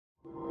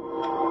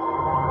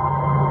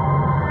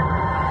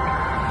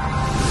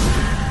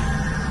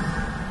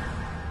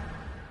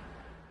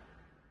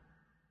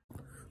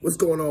What's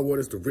going on? What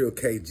is the real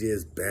K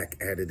Jizz back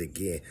at it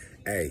again?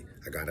 Hey,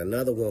 I got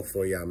another one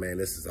for y'all, man.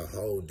 This is a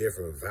whole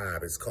different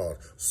vibe. It's called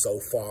So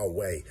Far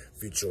Away,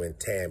 featuring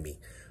Tammy,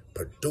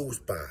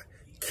 produced by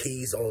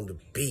Keys on the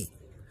beat.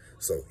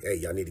 So, hey,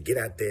 y'all need to get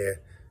out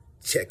there,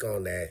 check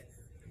on that,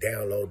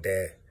 download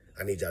that.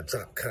 I need y'all to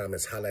drop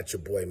comments, holla at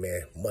your boy,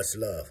 man. Much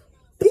love.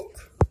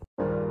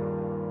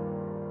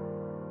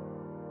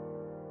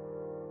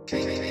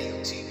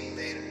 TV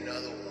made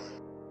another one.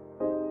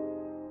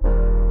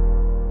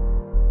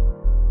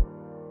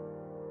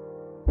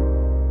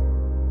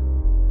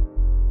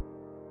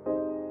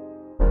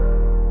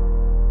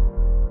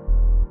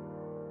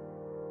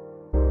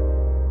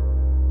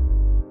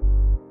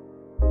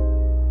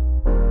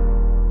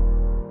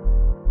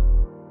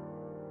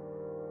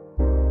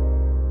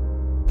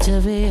 To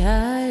be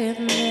high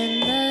in the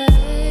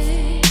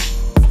night,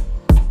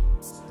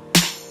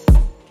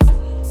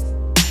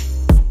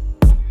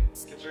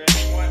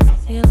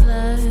 your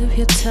love,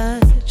 your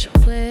touch,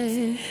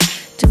 where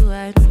do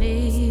I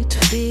need to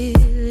feel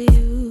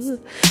you?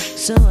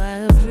 So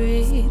I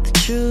breathe the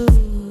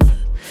truth,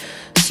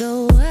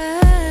 so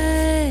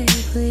I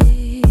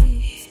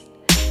bleed,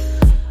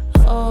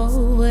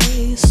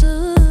 always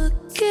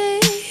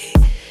looking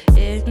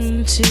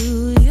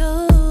into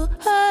your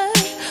heart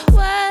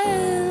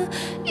while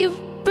you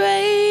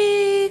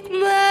break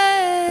my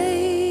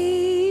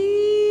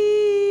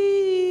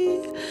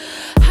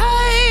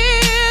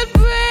heartbreaker.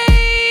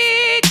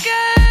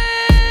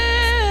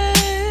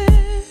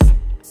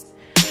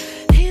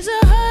 He's a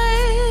heartbreaker.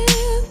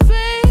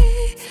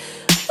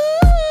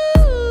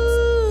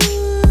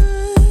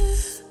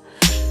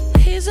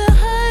 He's a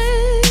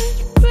heartbreaker.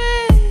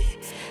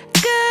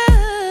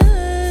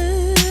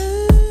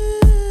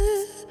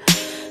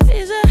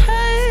 He's a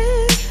heartbreaker.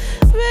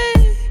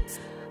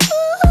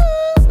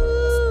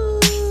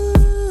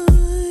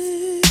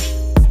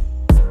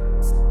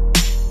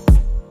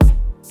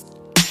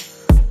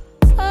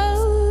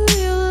 Oh,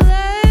 you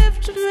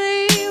left me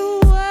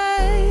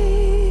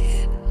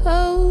wide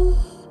open.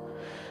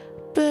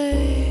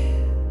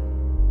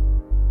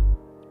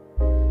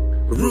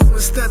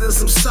 Rumors that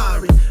is I'm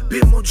sorry,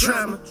 bit more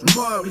drama,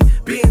 Maury.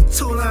 Being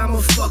told I'm a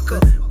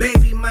fucker,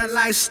 baby, my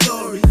life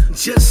story.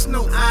 Just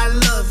know I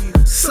love you,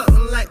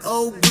 something like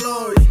old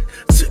glory.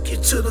 Took you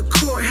to the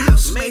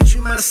courthouse, made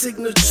you my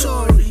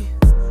signatory.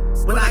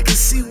 But I can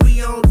see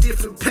we on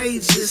different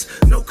pages,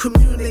 no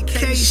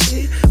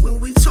communication. When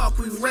we talk,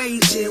 we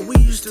raging. We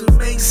used to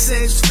make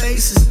sex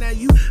faces, now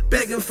you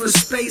begging for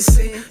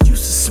spacing.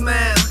 Used to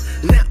smile,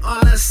 now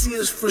all I see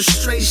is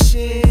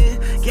frustration.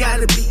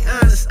 Gotta be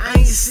honest, I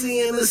ain't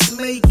seeing us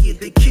make it.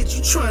 The kids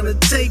you trying to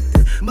take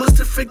them, must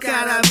have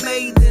forgot I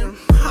made them.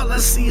 All I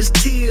see is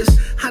tears,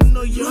 I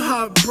know your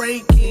heart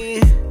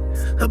breaking.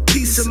 A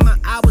piece of my,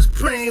 I was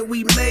praying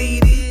we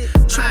made it.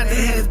 Try to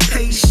have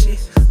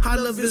patience, our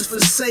love is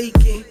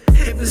forsaken.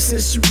 Ever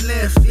since you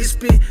left, it's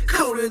been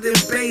colder than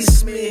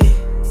basement.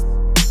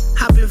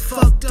 I've been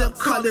fucked up,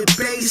 call it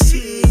base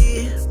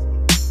hit.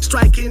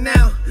 Striking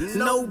out,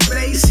 no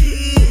base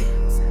hit.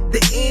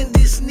 The end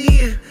is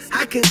near,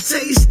 I can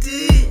taste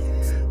it.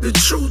 The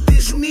truth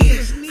is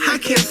near, I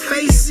can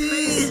face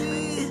it.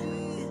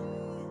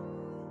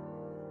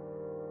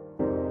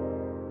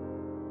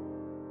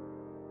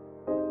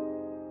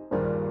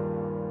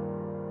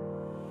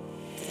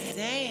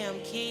 Damn,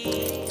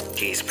 kid.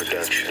 Keys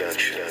production.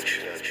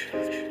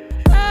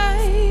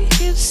 I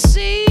can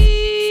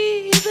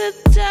see the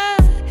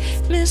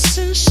darkness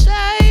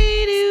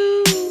inside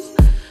you.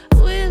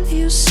 Will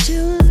you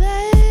still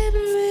let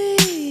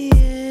me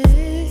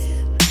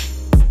in?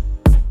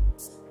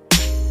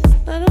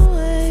 Run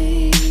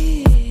away,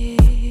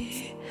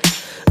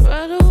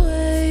 run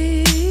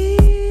away,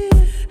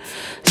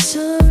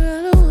 so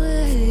run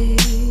away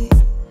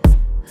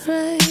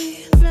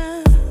right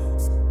now.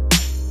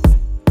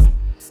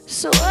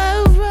 So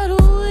I run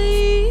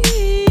away,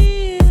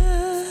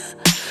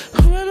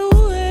 run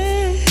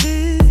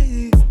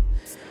away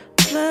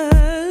now.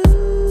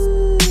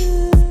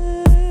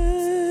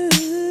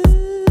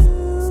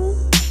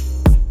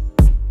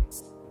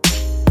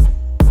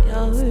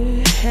 Your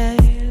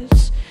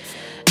hands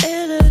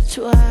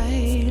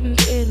intertwined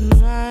in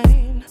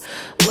mine.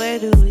 Where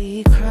do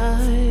we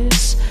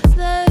cross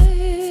the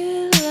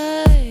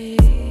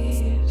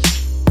lines?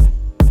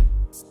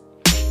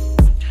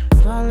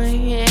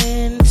 Falling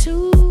into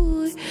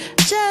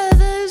each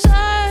other's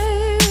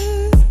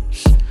arms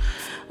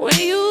when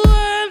you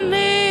were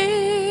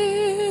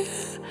near,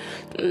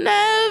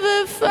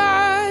 never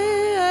far,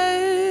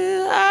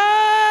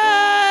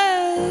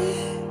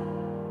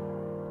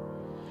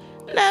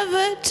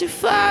 never too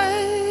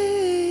far.